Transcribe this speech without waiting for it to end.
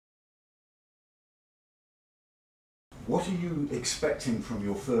What are you expecting from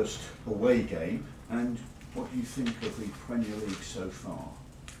your first away game, and what do you think of the Premier League so far?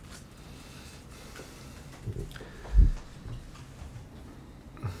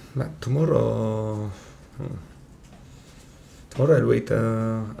 But tomorrow I'll wait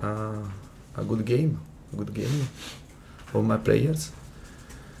a good game for my players.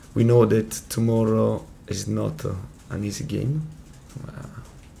 We know that tomorrow is not an easy game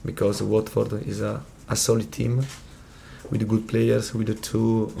because Watford is a solid team with good players, with the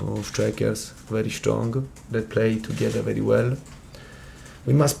two strikers very strong that play together very well.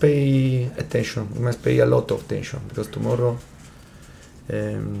 We must pay attention. We must pay a lot of attention because tomorrow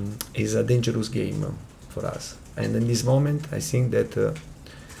is a dangerous game for us. And in this moment, I think that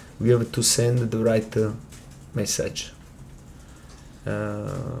we have to send the right message.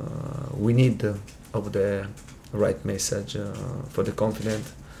 We need of the right message for the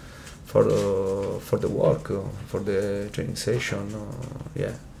confidence, for the work, for the training session.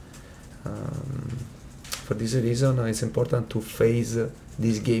 For this reason, it's important to face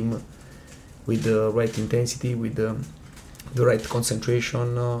this game with the right intensity, with the right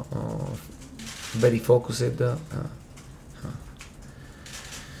concentration, very focused.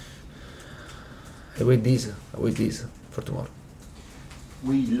 I wait this for tomorrow.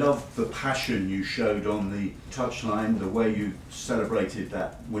 We loved the passion you showed on the touchline, the way you celebrated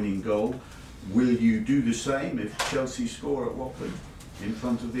that winning goal. Will you do the same if Chelsea score at Watford in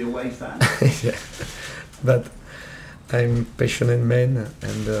front of the away fans? Yeah, but I'm passionate man,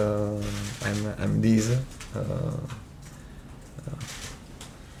 and I'm this.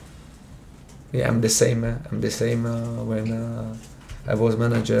 I'm the same. I'm the same when I was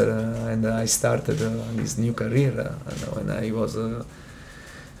manager and I started this new career. When I was the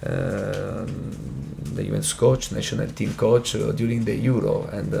Juventus coach, national team coach during the Euro,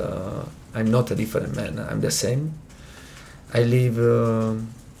 and I'm not a different man. I'm the same. I live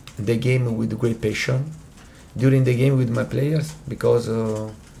the game with great passion during the game with my players because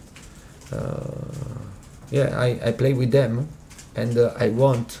I play with them, and I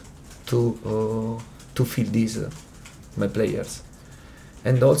want to feel this my players.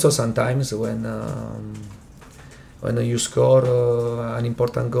 And also sometimes when you score an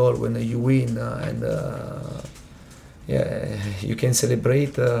important goal, when you win, and you can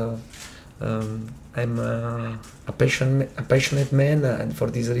celebrate. I'm a passionate man, and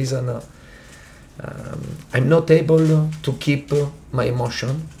for this reason I'm not able to keep my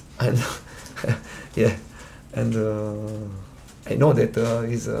emotion, and I know that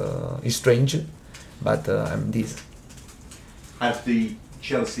is strange, but I'm this. Have the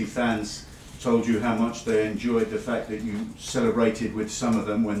Chelsea fans told you how much they enjoyed the fact that you celebrated with some of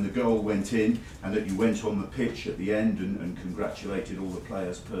them when the goal went in, and that you went on the pitch at the end and congratulated all the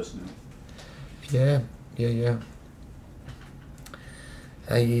players personally? Yeah.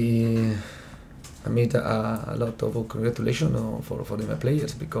 I made a lot of congratulations for my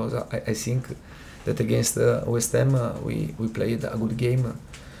players because I think that against West Ham we played a good game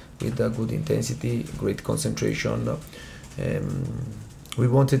with a good intensity, great concentration. We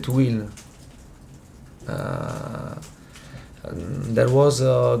wanted to win. There was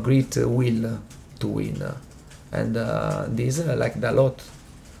a great will to win, and this I liked a lot.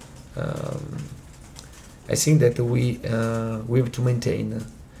 I think that we have to maintain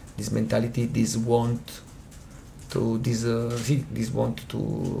this mentality, this want to win,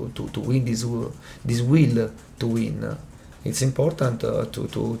 this will to win. It's important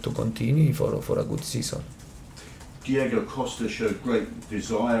to continue for a good season. Diego Costa showed great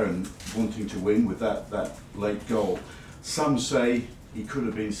desire and wanting to win with that late goal. Some say he could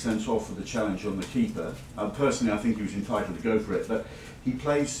have been sent off for the challenge on the keeper. Personally, I think he was entitled to go for it, but he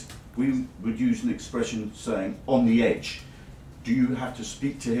plays, we would use an expression saying, on the edge. Do you have to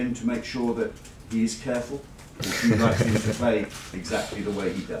speak to him to make sure that he is careful? Or do you like him to play exactly the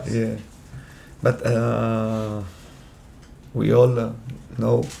way he does? Yeah, but we all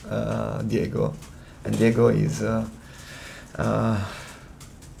know Diego, and Diego is a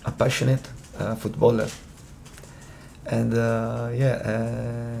passionate footballer, and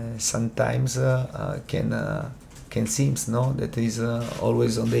sometimes can seems that he's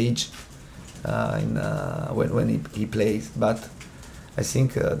always on the edge when he plays, but I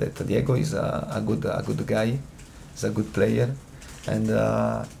think that Diego is a good guy, he's a good player, and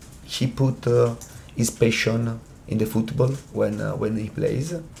he put his passion in the football when he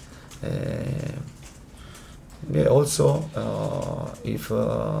plays. Also,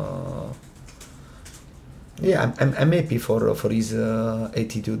 I'm happy for his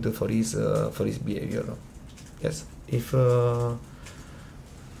attitude, for his behavior. Yes, if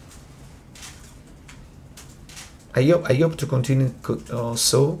I hope to continue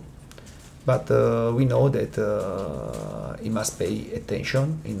so, but we know that he must pay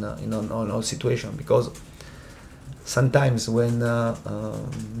attention in all situation, because sometimes when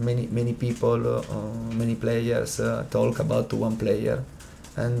many people, many players talk about one player,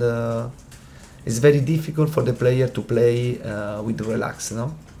 and it's very difficult for the player to play with relax,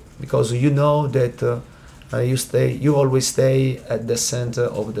 no? Because you know that you always stay at the center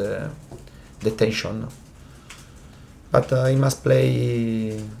of the tension. But he must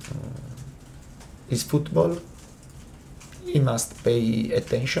play his football. He must pay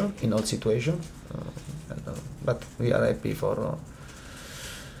attention in all situations. But we are happy for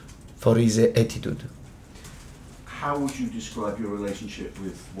his attitude. How would you describe your relationship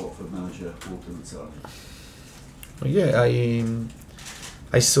with Watford manager Walter Mazzarri? Yeah,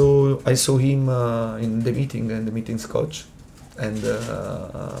 I saw him in the meeting and the meetings coach, and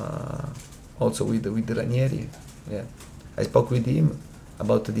also with Ranieri. Yeah, I spoke with him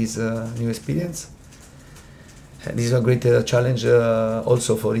about this new experience. And this is a great challenge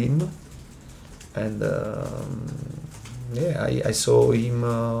also for him, and yeah, I saw him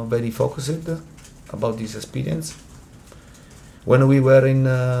very focused about this experience. When we were in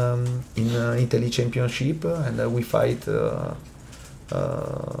Italy Championship, and we fought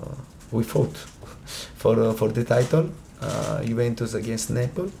for the title, Juventus against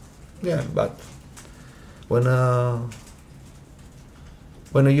Napoli. Yeah, but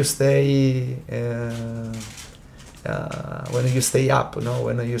when you stay up, no,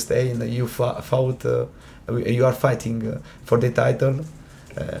 when you stay and you fought, you are fighting for the title.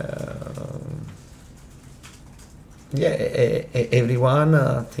 Yeah,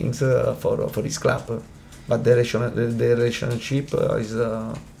 everyone thinks for his club, but the relationship is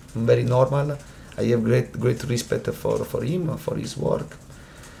very normal. I have great respect for him, for his work.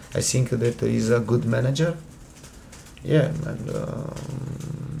 I think that he's a good manager. Yeah, and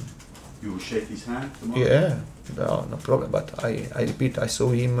you will shake his hand tomorrow? Yeah, no problem. But I repeat, I saw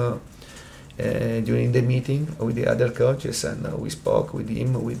him during the meeting with the other coaches, and we spoke with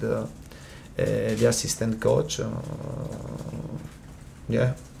him, with the assistant coach.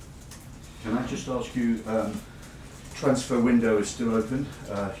 Yeah. Can I just ask you, transfer window is still open.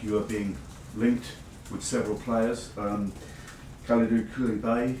 You are being linked with several players. Kalidou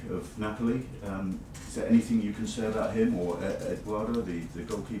Koulibaly of Napoli. Is there anything you can say about him, or Eduardo, the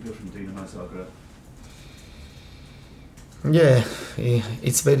goalkeeper from Dinamo Zagreb? Yeah,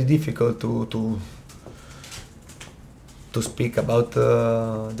 it's very difficult to speak about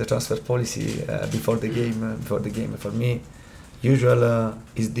the transfer policy before the game. For me, usually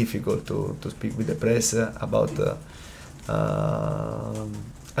it's difficult to speak with the press about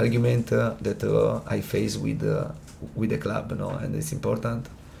argument that I face with the club, no? And it's important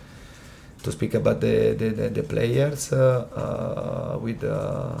to speak about the players with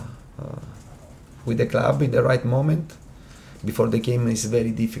the club in the right moment. Before the game, it's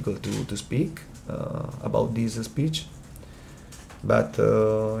very difficult to speak about this speech. But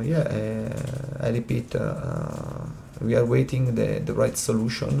I repeat, we are waiting the right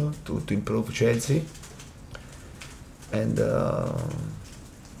solution to improve Chelsea. And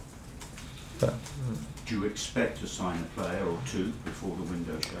do you expect to sign a player or two before the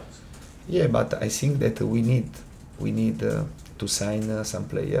window shuts? Yeah, but I think that we need to sign some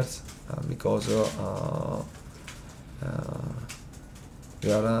players because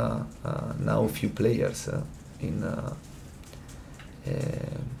there are now few players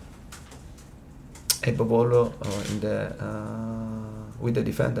above all in the with the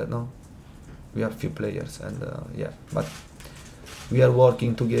defender. No, we have few players, and yeah, but we are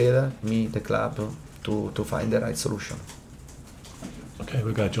working together, me, the club, to find the right solution. Okay,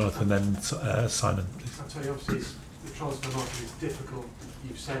 we'll go Jonathan, then Simon, please. I'll tell you, obviously, the transfer market is difficult,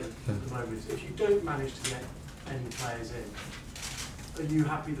 you've said at the moment. If you don't manage to get any players in, are you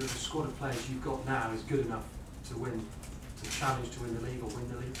happy that the squad of players you've got now is good enough to challenge to win the league or win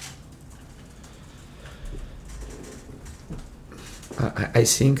the league? I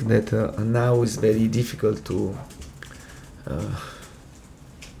think that now it's very difficult to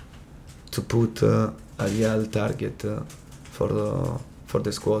put a real target for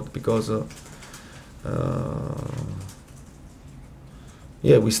the squad, because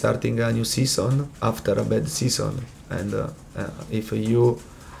yeah, we're starting a new season after a bad season, and if you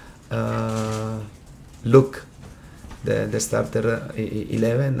look the starter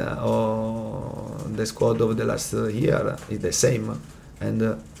 11 or the squad of the last year is the same,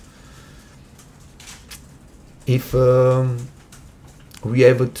 and if we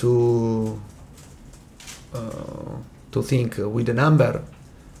have to think with a number,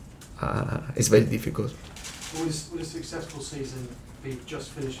 it's very difficult. Would a successful season be just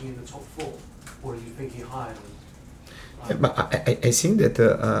finishing in the top 4, or are you thinking higher than? Yeah, but I think that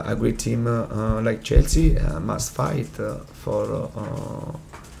a great team like Chelsea must fight for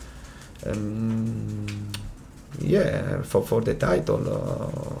for the title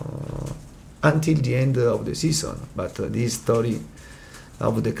until the end of the season. But this story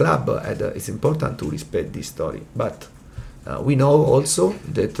of the club, it's important to respect this story. But we know also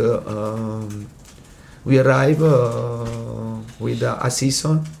that we arrive with a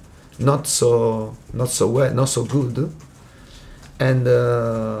season not so well, not so good, and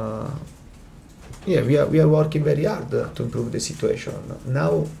we are working very hard to improve the situation.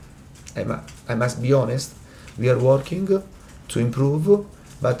 Now, I must be honest, we are working to improve.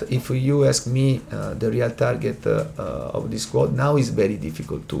 But if you ask me the real target of this squad, now is very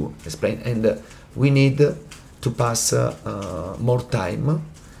difficult to explain, and we need to pass more time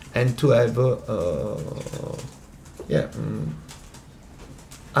and to have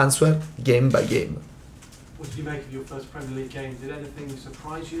answer game by game. What did you make of your first Premier League game? Did anything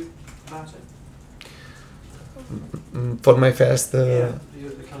surprise you about it? For my first, the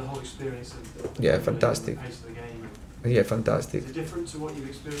kind of whole experience of fantastic. The pace of the game. Yeah, fantastic. Is it different to what you've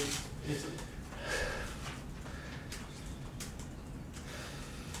experienced in Italy?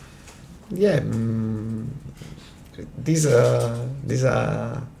 Yeah, this is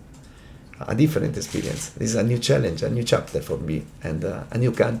a different experience. This is a new challenge, a new chapter for me, and a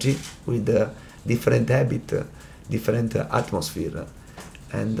new country with different habit, different atmosphere,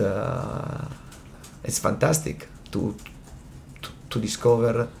 and it's fantastic to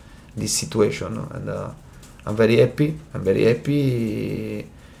discover this situation, and I'm very happy. I'm very happy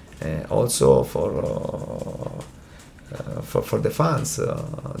also for the fans.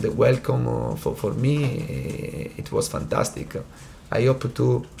 The welcome for me, it was fantastic. I hope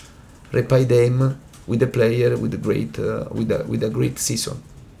to repay them with the player with a great season.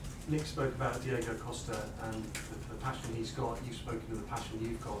 Nick spoke about Diego Costa and the passion he's got. You've spoken of the passion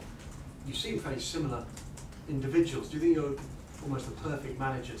you've got. You seem very similar individuals. Do you think you're almost the perfect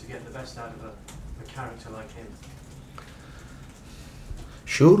manager to get the best out of a character like him?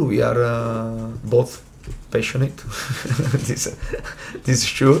 Sure, we are both passionate. this is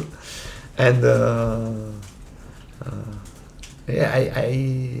sure, and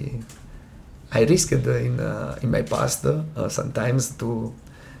I risked in my past sometimes to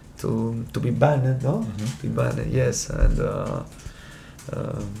be banned, no? Mm-hmm. To be banned, yes, and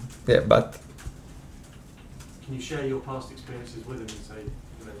but. Can you share your past experiences with him and say,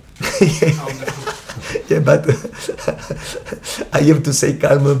 yeah, but I have to say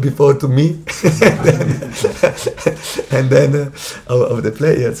calm before to me, and then of the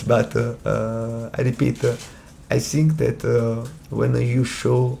players. But I repeat, I think that when you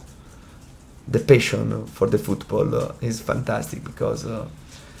show the passion for the football is fantastic, because the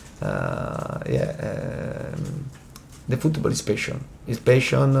football is passion. It's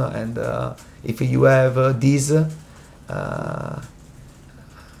passion, and if you have this.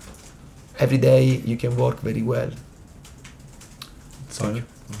 Every day you can work very well. Simon?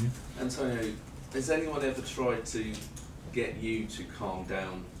 Antonio, has anyone ever tried to get you to calm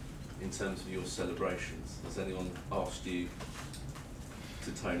down in terms of your celebrations? Has anyone asked you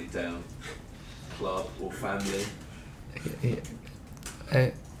to tone it down? Club or family?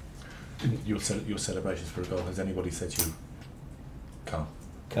 Your celebrations for a goal, has anybody said to you, calm?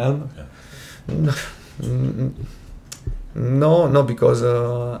 Calm? Yeah. No, because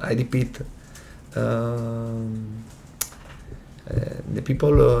I repeat, the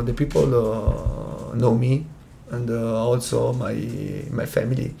people know me, and also my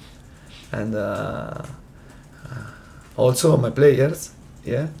family, and also my players,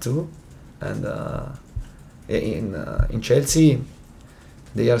 too, and in Chelsea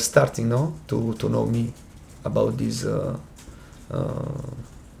they are starting now to know me about this.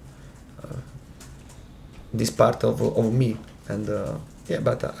 This part of me, and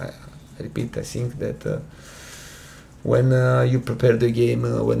but I repeat, I think that when you prepare the game,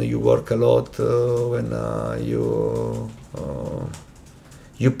 when you work a lot, when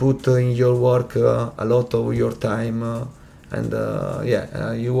you put in your work a lot of your time, and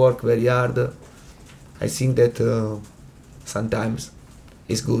you work very hard, I think that sometimes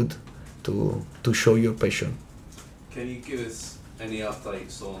it's good to show your passion. Can you give us any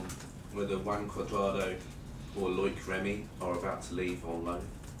updates on whether Juan Cuadrado or Loic Remy are about to leave on loan?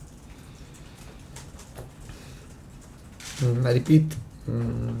 I repeat,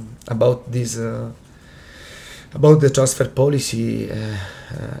 about this, about the transfer policy.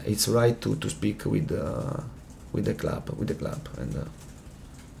 It's right to speak with the club, and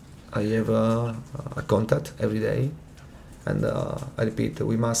I have a contact every day, and I repeat,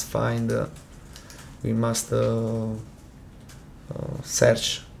 we must find, we must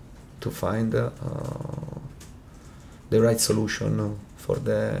search to find the right solution for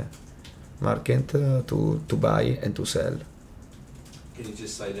the market to buy and to sell. Can you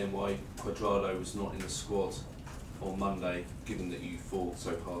just say then why Cuadrado was not in the squad on Monday, given that you fought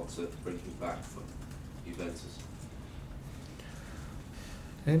so hard to bring him back from Juventus?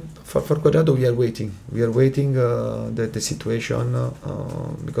 And for Cuadrado, we are waiting. We are waiting the situation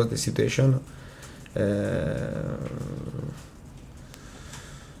because the situation,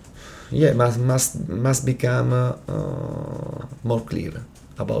 must become more clear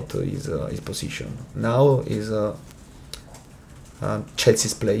about his position. Now is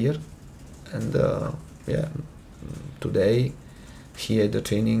Chelsea's player, and today he had the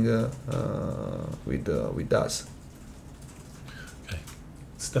training with us. Okay.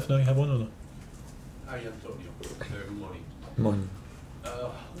 Stefano, you have one or not? Hi Antonio, good morning. Morning.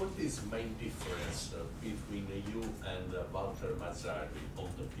 What is the main difference between you and Walter Mazzarri on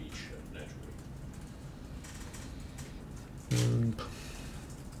the pitch, naturally?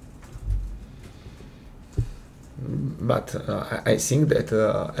 But I think that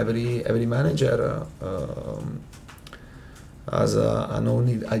every manager has an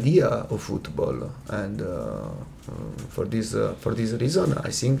own idea of football, and for this reason,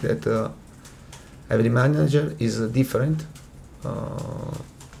 I think that every manager is different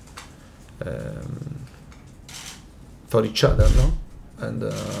for each other, no? And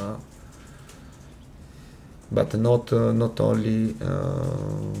but not only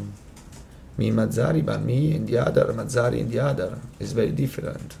me Mazzarri, but me and the other, Mazzarri and the other. Is very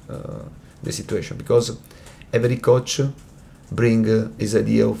different the situation, because every coach bring his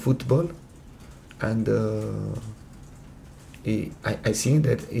idea of football, and I think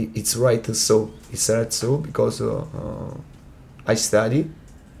that it's right so. It's right so because I study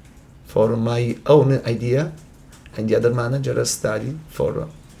for my own idea, and the other manager study for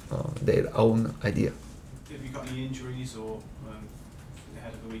their own idea. Have you got any injuries or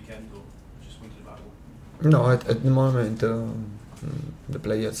ahead of the weekend, or just wondering about it? No, at the moment the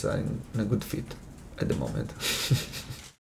players are in a good fit at the moment.